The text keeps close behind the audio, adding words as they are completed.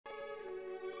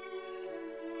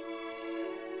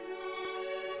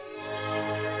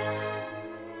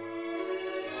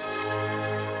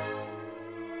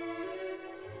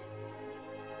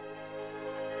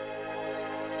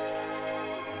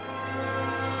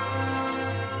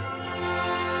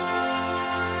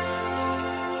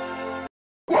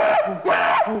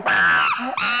Hi,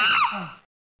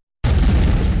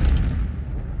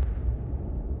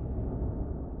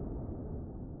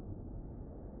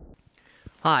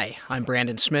 I'm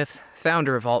Brandon Smith,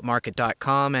 founder of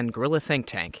altmarket.com and Guerrilla Think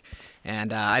Tank.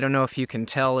 And I don't know if you can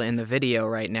tell in the video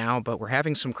right now, but we're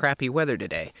having some crappy weather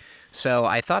today. So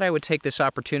I thought I would take this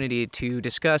opportunity to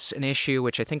discuss an issue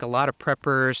which I think a lot of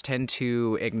preppers tend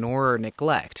to ignore or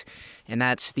neglect. And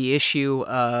that's the issue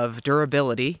of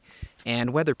durability and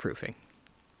weatherproofing.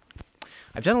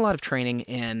 I've done a lot of training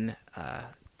in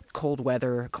cold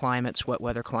weather climates, wet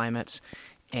weather climates,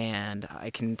 and I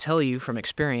can tell you from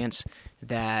experience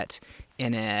that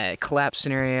in a collapse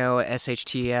scenario,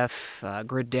 SHTF,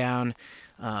 grid down,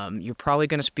 you're probably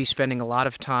going to be spending a lot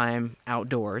of time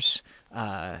outdoors.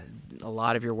 A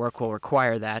lot of your work will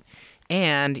require that.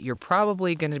 And you're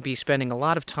probably going to be spending a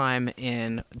lot of time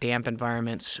in damp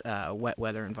environments, wet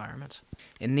weather environments.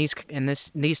 In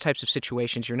these types of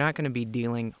situations, you're not going to be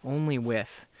dealing only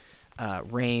with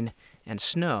rain and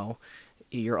snow.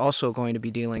 You're also going to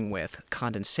be dealing with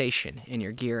condensation in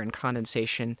your gear, and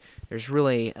condensation, there's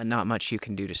really not much you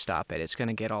can do to stop it. It's going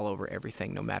to get all over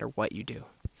everything no matter what you do.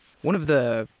 One of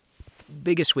the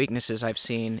biggest weaknesses I've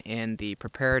seen in the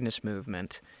preparedness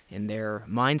movement, in their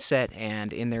mindset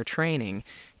and in their training,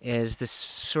 is this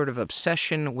sort of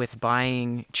obsession with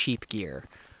buying cheap gear,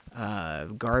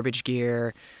 garbage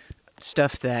gear,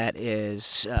 stuff that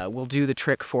is will do the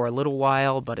trick for a little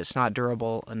while, but it's not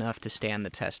durable enough to stand the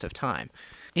test of time.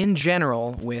 In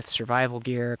general, with survival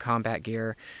gear, combat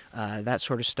gear, that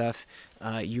sort of stuff,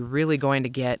 you're really going to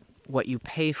get what you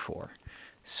pay for.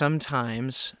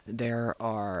 Sometimes there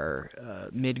are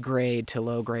mid-grade to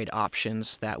low-grade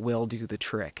options that will do the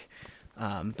trick,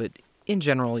 but in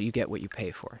general, you get what you pay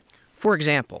for. For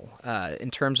example, in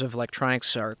terms of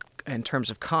electronics or in terms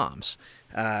of comms,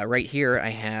 right here I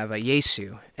have a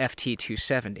Yaesu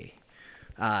FT270.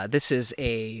 This is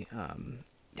a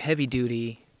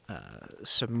heavy-duty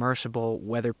submersible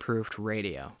weatherproofed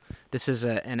radio. This is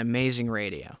an amazing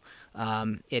radio.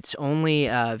 It's only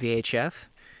VHF,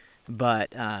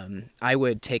 but I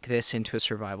would take this into a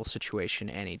survival situation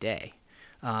any day.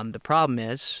 The problem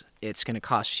is it's going to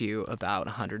cost you about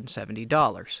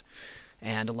 $170,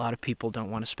 and a lot of people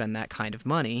don't want to spend that kind of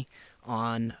money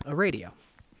on a radio.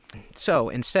 So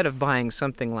instead of buying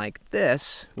something like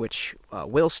this, which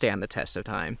will stand the test of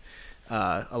time,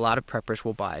 a lot of preppers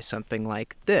will buy something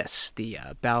like this, the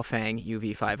Baofeng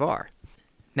UV5R.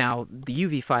 Now, the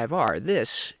UV5R,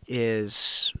 this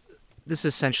is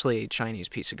essentially a Chinese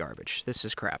piece of garbage. This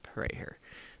is crap right here.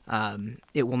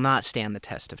 It will not stand the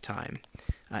test of time,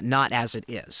 not as it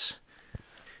is.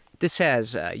 This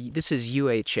is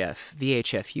UHF,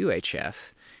 VHF UHF,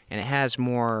 and it has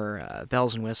more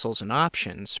bells and whistles and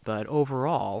options, but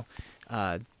overall,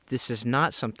 this is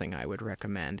not something I would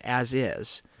recommend, as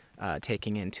is,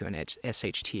 taking into an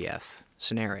SHTF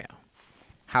scenario.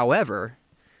 However,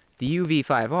 the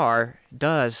UV5R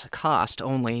does cost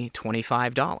only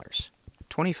 $25.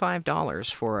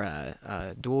 $25 for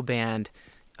a dual-band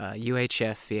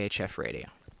UHF VHF radio.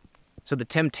 So the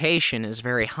temptation is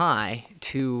very high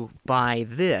to buy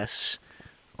this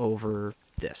over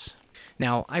this.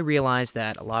 Now, I realize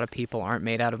that a lot of people aren't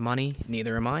made out of money,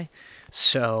 neither am I,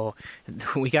 so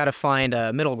we got to find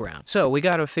a middle ground. So we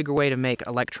got to figure a way to make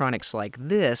electronics like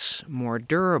this more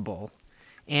durable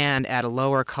and at a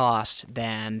lower cost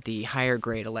than the higher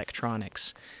grade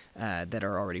electronics that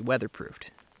are already weatherproofed.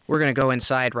 We're going to go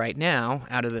inside right now,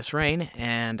 out of this rain,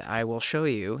 and I will show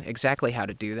you exactly how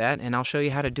to do that, and I'll show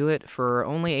you how to do it for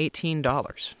only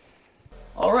 $18.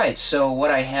 Alright, so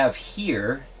what I have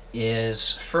here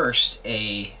is first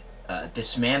a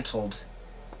dismantled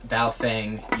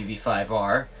Baofeng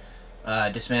UV5R,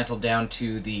 dismantled down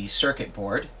to the circuit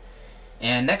board,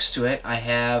 and next to it I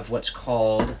have what's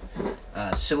called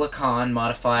silicon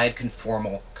modified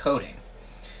conformal coating.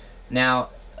 Now,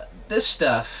 this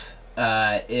stuff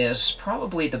is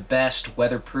probably the best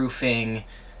weatherproofing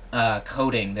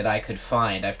coating that I could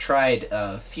find. I've tried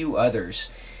a few others,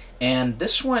 and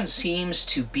this one seems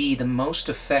to be the most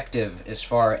effective as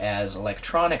far as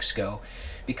electronics go,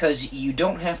 because you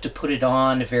don't have to put it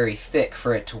on very thick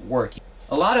for it to work.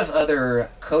 A lot of other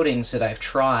coatings that I've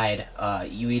tried,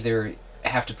 you either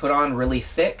have to put on really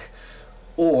thick,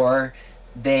 or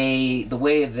the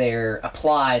way they're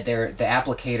applied, the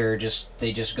applicator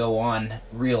they just go on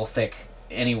real thick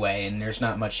anyway, and there's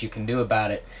not much you can do about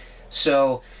it.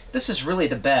 So this is really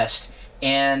the best,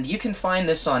 and you can find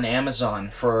this on Amazon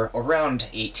for around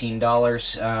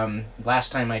 $18.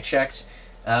 Last time I checked,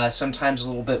 sometimes a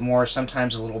little bit more,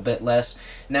 sometimes a little bit less.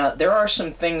 Now, there are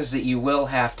some things that you will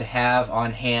have to have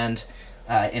on hand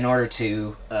in order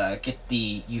to get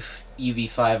the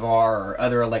UV5R or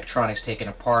other electronics taken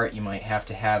apart, you might have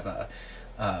to have a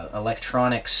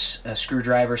electronics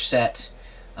screwdriver set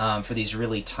for these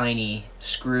really tiny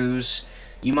screws.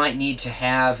 You might need to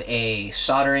have a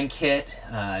soldering kit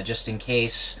just in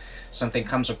case something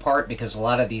comes apart, because a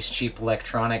lot of these cheap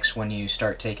electronics, when you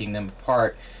start taking them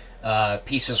apart,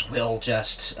 pieces will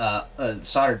just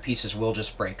soldered pieces will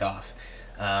just break off.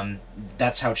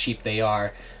 That's how cheap they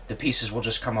are. The pieces will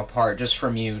just come apart just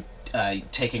from you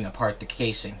taking apart the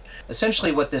casing.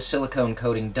 Essentially what this silicone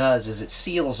coating does is it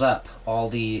seals up all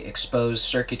the exposed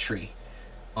circuitry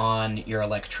on your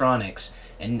electronics,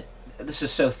 and this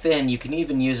is so thin you can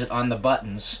even use it on the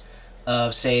buttons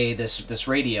of, say, this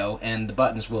radio, and the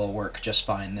buttons will work just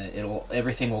fine.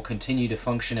 Everything will continue to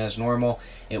function as normal.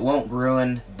 It won't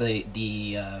ruin the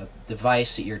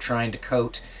device that you're trying to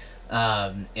coat.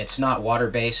 It's not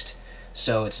water-based,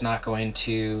 so it's not going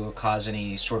to cause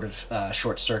any sort of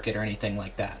short circuit or anything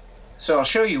like that. So I'll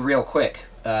show you real quick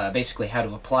basically how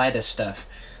to apply this stuff.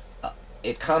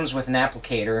 It comes with an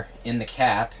applicator in the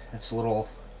cap. It's a little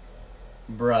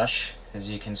brush, as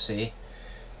you can see,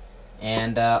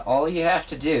 and all you have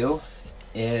to do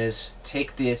is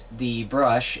take the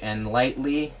brush and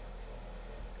lightly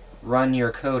run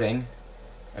your coating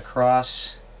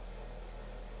across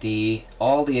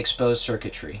all the exposed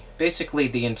circuitry, basically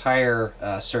the entire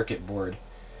circuit board.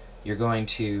 You're going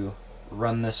to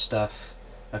run this stuff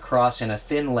across in a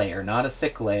thin layer, not a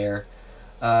thick layer,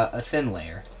 a thin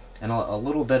layer, and a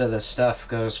little bit of this stuff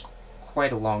goes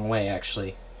quite a long way,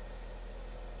 actually.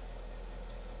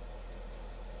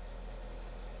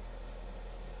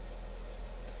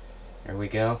 There we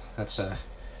go. That's a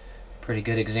pretty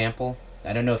good example.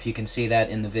 I don't know if you can see that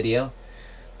in the video,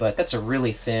 but that's a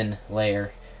really thin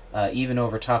layer, even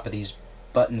over top of these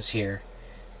buttons here,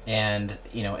 and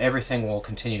everything will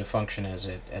continue to function as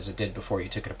it did before you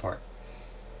took it apart.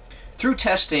 Through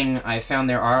testing, I found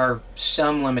there are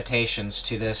some limitations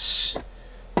to this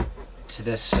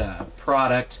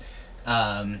product,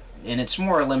 and it's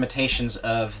more limitations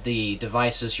of the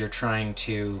devices you're trying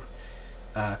to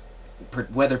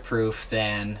weatherproof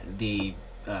than the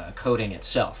coating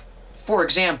itself. For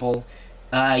example,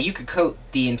 you could coat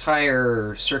the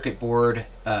entire circuit board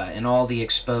and all the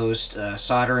exposed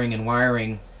soldering and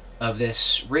wiring of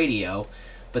this radio,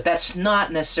 but that's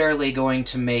not necessarily going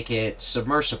to make it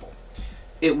submersible.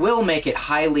 It will make it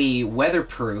highly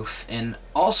weatherproof, and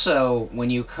also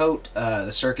when you coat the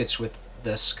circuits with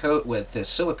this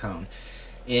silicone,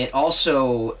 it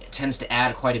also tends to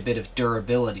add quite a bit of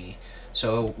durability.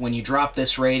 So when you drop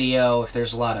this radio, if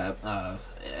there's a lot of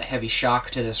heavy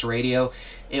shock to this radio,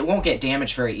 it won't get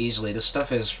damaged very easily. This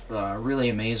stuff is really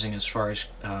amazing as far as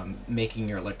making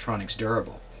your electronics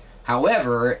durable.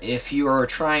 However, if you are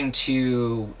trying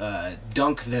to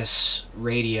dunk this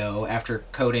radio after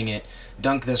coating it,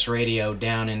 dunk this radio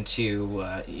down into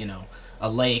a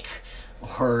lake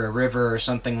or a river or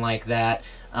something like that,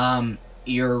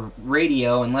 your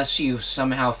radio, unless you've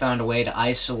somehow found a way to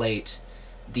isolate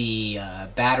the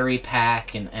battery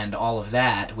pack and all of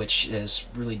that, which is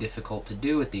really difficult to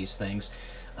do with these things,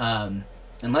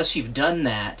 unless you've done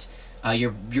that,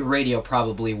 your radio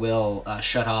probably will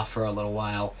shut off for a little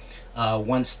while.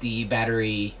 Once the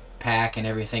battery pack and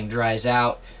everything dries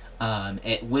out,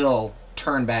 it will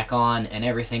turn back on and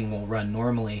everything will run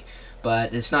normally,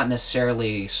 but it's not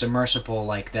necessarily submersible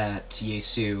like that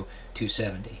Yaesu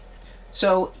 270.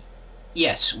 So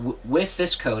yes, with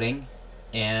this coating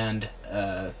and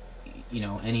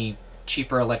any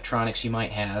cheaper electronics you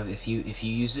might have, if you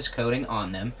use this coating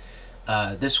on them,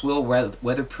 this will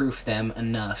weatherproof them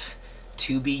enough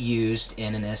to be used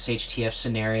in an SHTF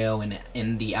scenario and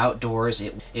in the outdoors.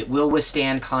 It will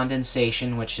withstand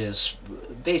condensation, which is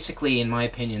basically, in my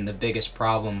opinion, the biggest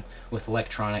problem with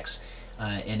electronics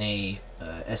in a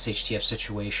SHTF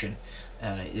situation,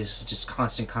 is just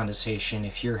constant condensation.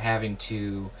 If you're having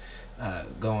to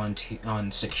go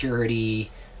on security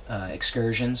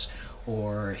excursions,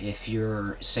 or if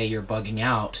you're, say, you're bugging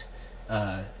out,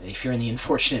 if you're in the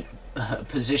unfortunate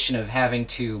position of having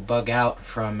to bug out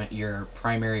from your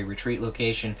primary retreat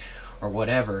location or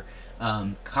whatever,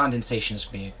 condensation is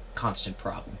going to be a constant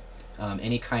problem.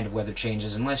 Any kind of weather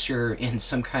changes, unless you're in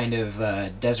some kind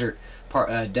of desert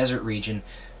region,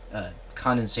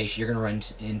 condensation, you're going to run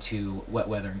into wet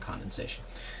weather and condensation.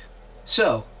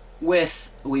 So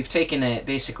we've taken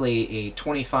basically a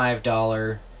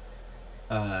 $25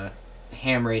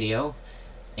 ham radio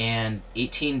and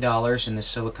 $18 in the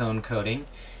silicone coating,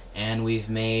 and we've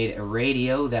made a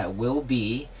radio that will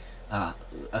be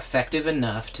effective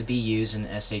enough to be used in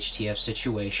an SHTF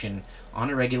situation on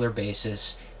a regular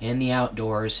basis in the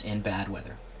outdoors in bad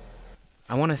weather.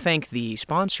 I want to thank the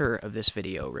sponsor of this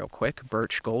video real quick,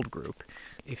 Birch Gold Group.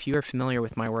 If you are familiar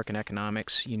with my work in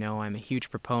economics, you know I'm a huge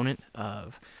proponent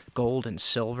of gold and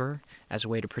silver as a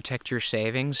way to protect your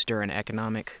savings during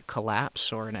economic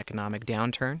collapse or an economic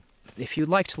downturn. If you'd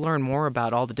like to learn more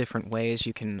about all the different ways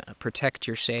you can protect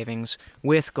your savings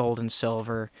with gold and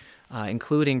silver,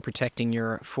 including protecting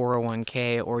your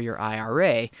 401k or your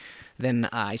IRA, then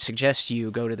I suggest you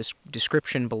go to the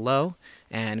description below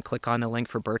and click on the link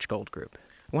for Birch Gold Group.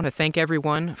 I want to thank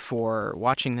everyone for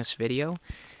watching this video.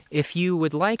 If you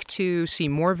would like to see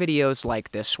more videos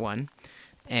like this one,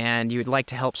 and you would like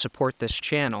to help support this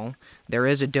channel, there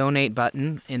is a donate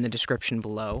button in the description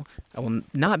below. I will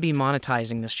not be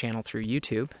monetizing this channel through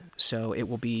YouTube, so it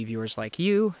will be viewers like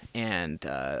you and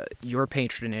your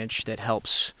patronage that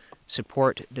helps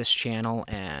support this channel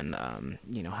and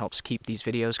helps keep these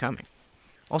videos coming.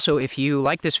 Also, if you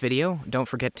like this video, don't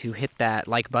forget to hit that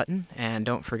like button and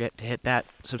don't forget to hit that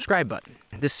subscribe button.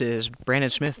 This is Brandon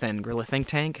Smith and Gorilla Think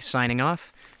Tank signing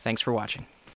off. Thanks for watching.